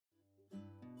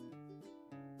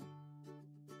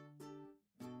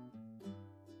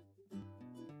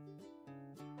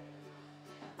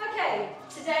Okay,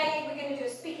 today we're going to do a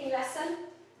speaking lesson,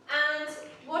 and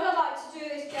what I'd like to do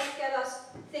is just get us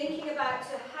thinking about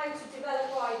how to develop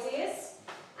our ideas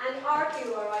and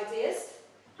argue our ideas.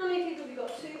 How many people have we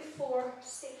got? 2, 4,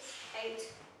 6, 8.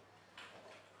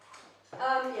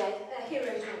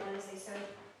 Heroes not Wednesday, so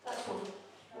that's one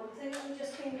thing. Let me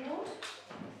just clean the board.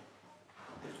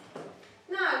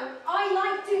 Now, I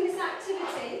like doing this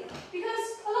activity because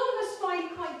a lot of us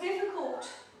find it quite difficult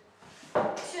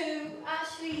to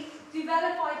actually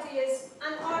develop ideas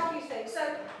and argue things.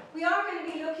 So we are going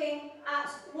to be looking at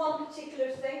one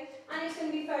particular thing, and it's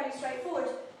going to be fairly straightforward.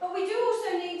 But we do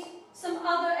also need some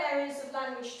other areas of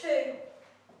language too.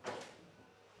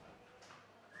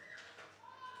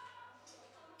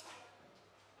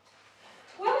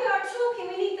 When we are talking,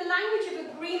 we need the language of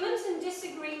agreement and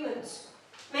disagreement.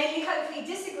 Mainly, hopefully,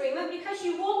 disagreement, because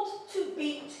you want to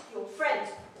beat your friend.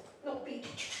 Not beat,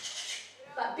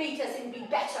 but beat as in be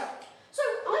better. So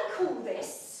I call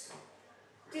this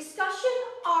discussion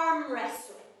arm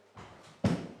wrestle.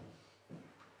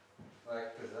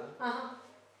 Like this, huh? Uh-huh.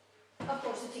 Of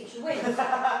course, the teacher wins.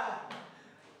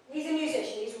 He's a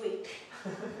musician, he's weak.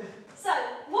 So,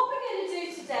 what we're going to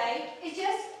do today is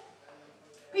just,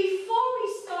 before we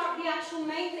start the actual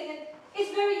main thing, and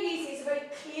it's very easy, it's a very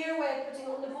clear way of putting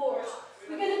it on the board.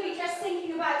 We're going to be just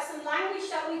thinking about some language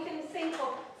that we can think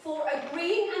of for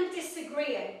agreeing and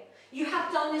disagreeing. You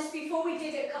have done this before, we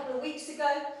did it a couple of weeks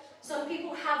ago. Some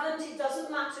people haven't, it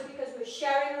doesn't matter because we're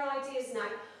sharing our ideas now.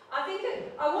 I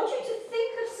want you to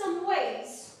think of some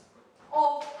ways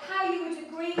of how you would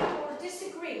agree or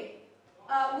disagree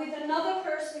with another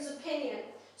person's opinion.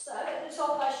 So at the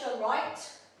top I shall write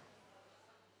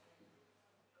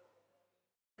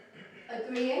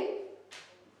agreeing,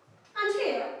 and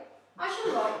here I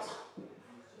shall write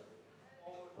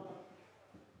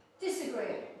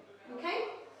disagreeing. Okay?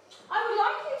 I would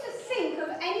like you to think of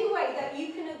any way that you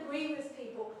can agree with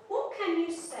people. What can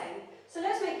you say? So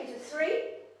let's make it a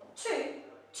 3, 2,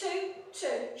 2, 2,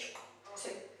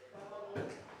 2.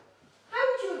 How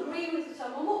would you agree with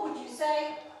someone? What would you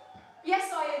say?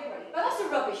 Yes, I agree. But that's a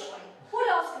rubbish way. What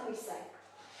else can we say?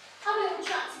 Have a little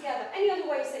chat together. Any other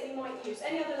ways that you might use?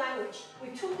 Any other language?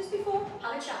 We've taught this before.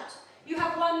 Have a chat. You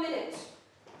have 1 minute.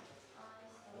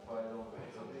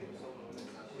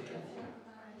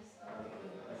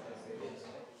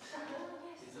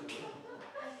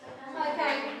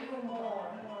 Okay.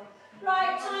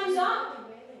 Right, time's up.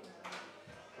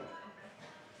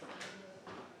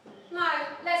 Now,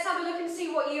 let's have a look and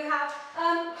see what you have.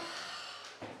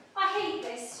 I hate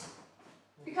this,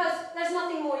 because there's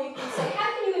nothing more you can say.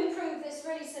 How can you improve this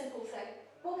really simple thing?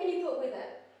 What can you put with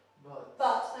it?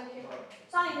 But, thank you.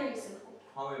 Something really simple.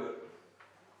 However.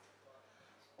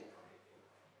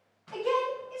 Again,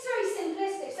 it's very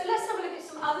simplistic. So let's have a look at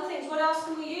some other things. What else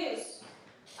can we use?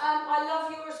 I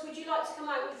love yours. Would you like to come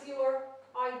out with your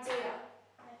idea?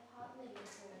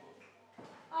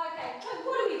 Okay,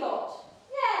 what have we got?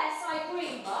 Yes, I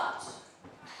agree, but.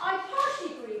 I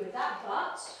partially agree with that,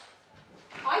 but.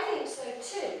 I think so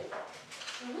too.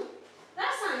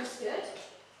 That sounds good.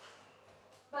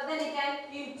 But then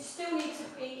again, you still need to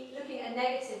be looking at a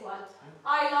negative one.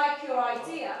 I like your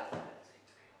idea.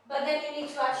 But then you need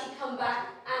to actually come back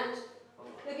and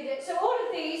look at it. So all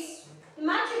of these, the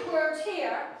magic word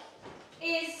here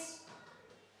is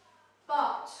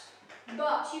but.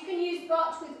 But. You can use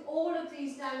but with all of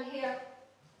these down here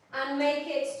and make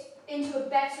it into a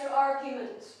better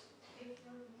argument.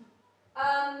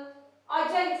 I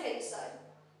don't think so.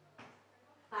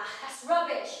 That's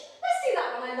rubbish. Let's do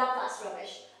that one. I love that's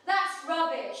rubbish. That's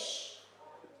rubbish.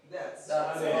 That's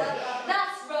rubbish.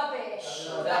 That's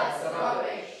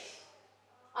rubbish.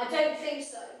 I don't think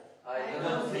so. I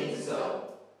don't think so.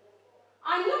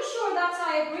 I'm not sure that I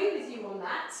agree with you on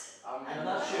that. I'm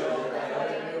not sure that I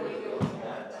agree with you on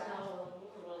that.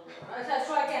 Right, let's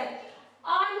try again.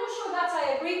 I'm not sure that I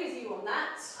agree with you on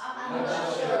that. I'm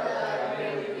not sure that I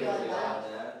agree with you on that.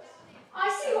 I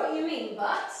see what you mean,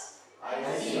 but. I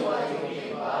see what you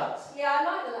mean, but. Yeah, I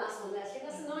like the last one, Leslie.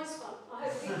 That's a nice one. I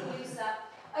hope you can use that.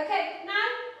 Okay, now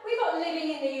we've got living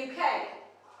in the UK.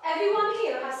 Everyone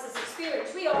here has this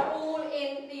experience. We are all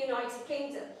in the United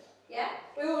Kingdom. Yeah?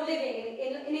 We're all living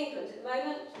in England at the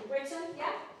moment, in Britain.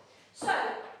 Yeah? So,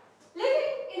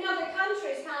 living in other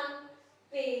countries can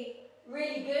be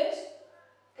really good,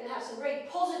 can have some very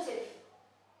positive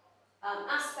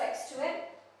aspects to it,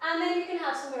 and then you can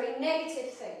have some very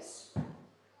negative things.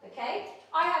 Okay?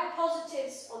 I have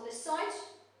positives on this side.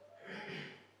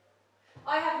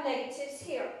 I have negatives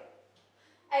here.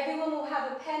 Everyone will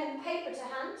have a pen and paper to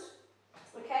hand.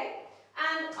 Okay?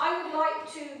 And I would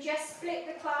like to just split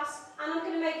the class, and I'm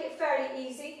going to make it fairly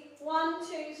easy. 1,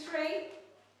 2, 3.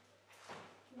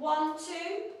 1, 2,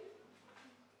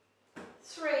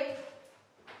 3.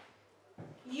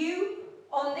 You,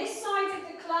 on this side of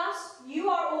the class, you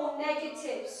are all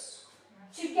negatives.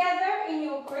 Together in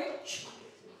your group,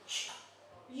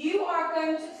 you are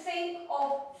going to think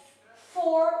of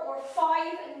 4 or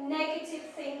 5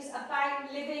 negative things about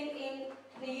living in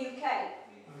the UK.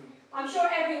 I'm sure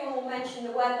everyone will mention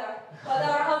the weather, but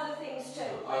there are other things too.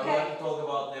 I would Okay? like to talk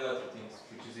about negative things,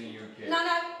 which is in UK. No,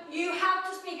 you have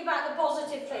to speak about the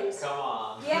positive things. Come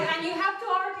on. Yeah, and you have to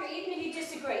argue, even if you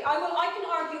disagree. I can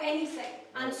argue anything,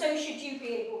 and so should you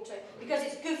be able to, because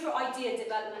it's good for idea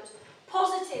development.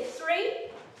 Positive 3,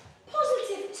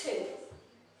 positive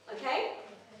 2. Okay?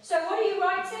 So what are you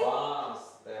writing?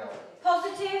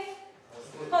 Positive,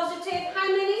 positive, how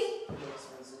many?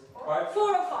 5.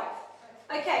 4 or 5.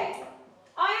 Okay.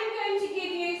 I am going to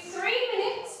give you 3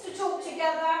 minutes to talk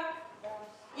together.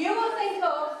 You will think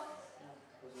of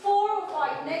 4 or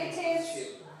 5 negatives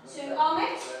to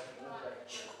omit.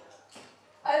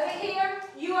 Over here,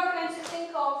 you are going to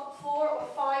think of 4 or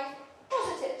 5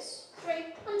 positives. 3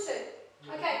 and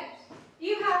 2. Okay.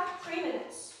 You have 3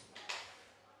 minutes.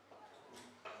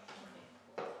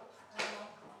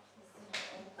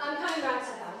 I'm coming round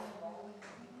to that.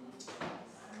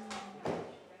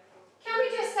 Can we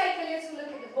just take a little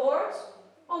look at the board?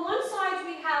 On one side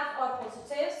we have our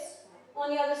positives, on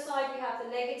the other side we have the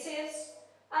negatives.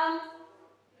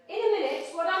 In a minute,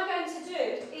 what I'm going to do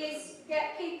is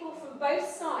get people from both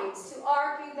sides to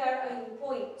argue their own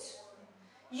point.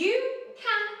 You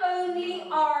can only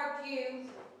argue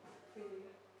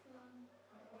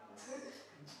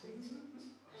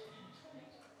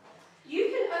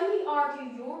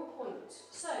your point.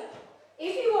 So,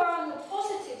 if you are on the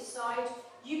positive side,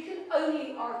 you can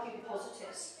only argue the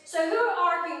positives. So who are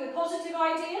arguing the positive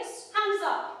ideas? Hands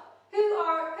up.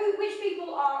 Which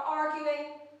people are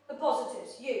arguing the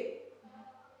positives? You.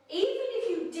 Even if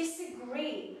you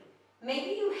disagree,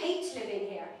 maybe you hate living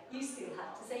here, you still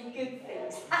have to say good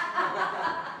things.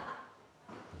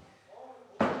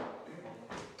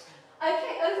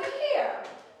 Okay, over here,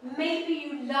 maybe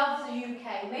you love the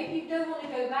UK, maybe you don't want to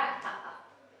go back.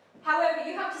 However,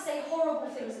 you have to say horrible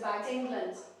things about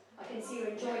England. I can see you're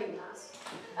enjoying that.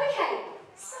 Okay,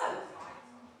 so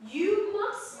you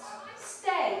must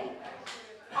stay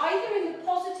either in the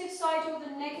positive side or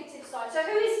the negative side. So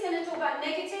who is going to talk about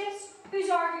negatives? Who's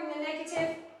arguing the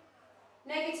negative?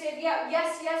 Negative, yeah,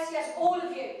 yes, all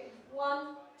of you.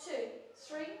 1, 2,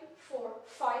 3, 4,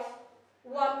 5.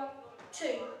 1, 2,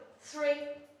 3,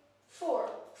 4,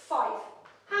 5.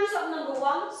 Hands up, number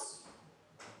ones.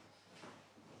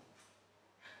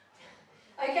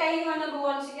 Okay, you are number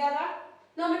 1 together.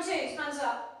 Number 2's, hands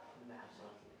up.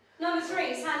 Number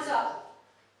 3's, hands up.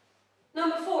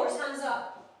 Number 4's, hands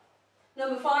up.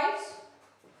 Number 5's.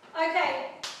 Okay.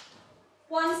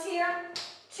 1's here,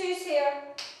 2's here,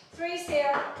 3's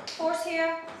here, 4's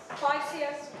here, 5's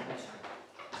here.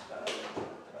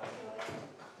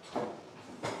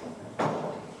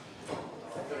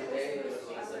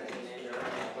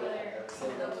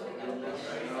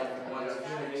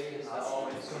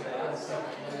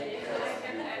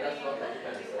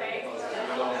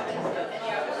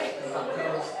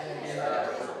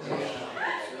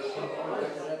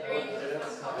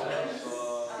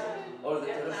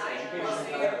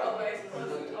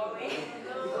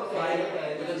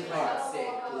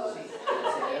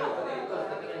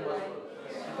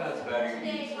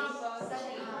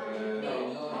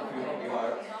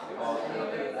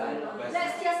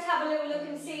 Let's just have a little look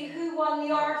and see who won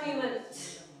the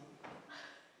argument.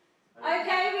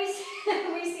 Okay,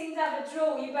 we seem to have a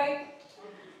draw. You both.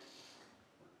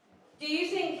 Do you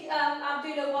think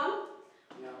Abdullah won?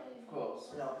 Yeah, of course.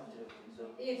 Yeah, so.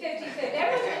 You're 50-50.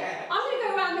 I'm going to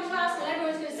go around the class and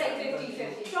everyone's going to say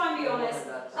 50-50. Try and be honest.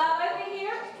 Over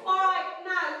here. All right,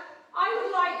 now, I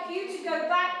would like you to go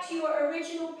back to your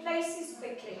original places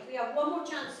quickly. We have one more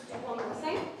chance to do one more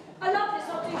thing. I love this.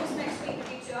 I'll do this next week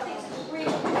with you too. I think it's really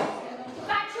good.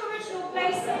 Back to your original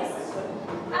places.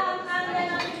 And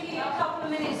then I'm going to give you a couple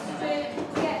of minutes to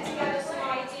get together some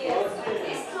ideas.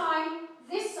 This time,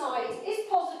 this side is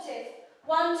positive.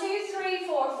 1, 2, 3,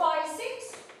 4, 5,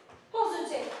 6.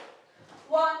 Positive.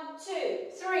 1, 2,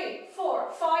 3,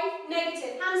 4, 5.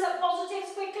 Negative. Hands up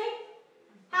positives quickly.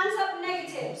 Hands up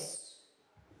negatives.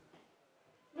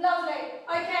 Lovely.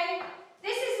 Okay.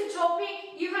 This is the topic.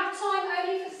 You have time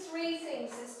only for 3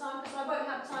 things this time because I won't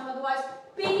have time otherwise.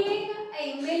 Being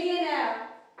a millionaire.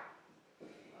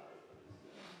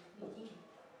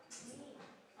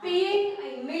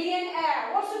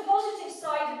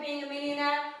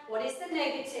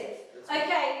 negative.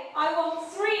 Okay, I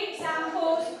want 3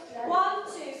 examples. 1,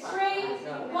 2, 3.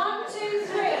 1, 2,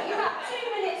 3. You have 2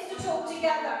 minutes to talk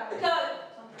together. Go.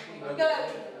 Go.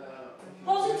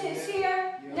 Positives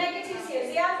here, negatives here. So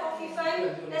you have off your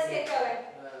phone. Let's get going.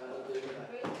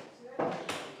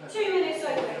 2 minutes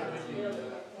only.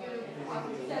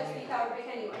 Don't speak Arabic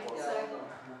anyway. So,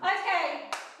 okay.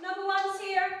 Number 1's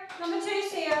here. Number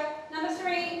 2's here. Number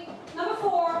 3. Number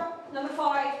 4. Number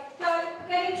 5. Go.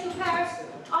 Get into your pairs.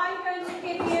 I'm going to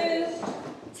give you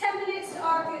 10 minutes to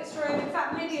argue it through. In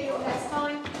fact, maybe a little less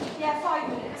time. Yeah, 5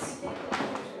 minutes.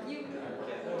 You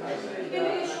give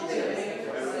me a short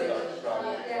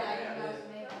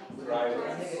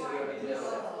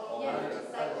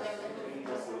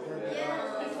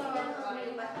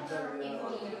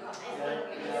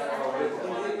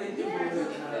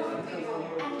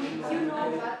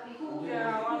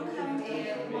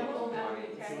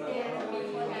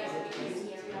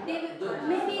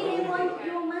maybe they want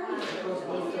your money.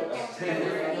 Over here,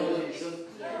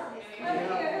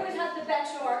 who has had the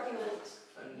better argument?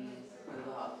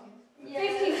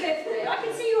 50-50. I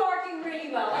can see you arguing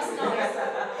really well. That's nice.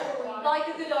 Like a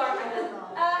good argument.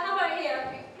 How about here?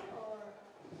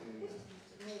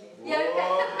 Yeah,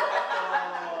 okay.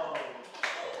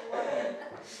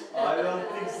 I don't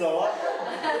think so.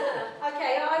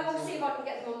 Okay, I will see if I can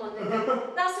get them on Monday.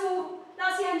 That's all.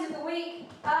 That's the end of the week.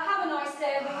 Have a nice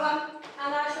day, everyone.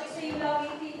 And I shall see you lovely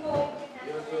people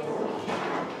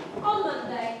on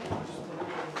Monday.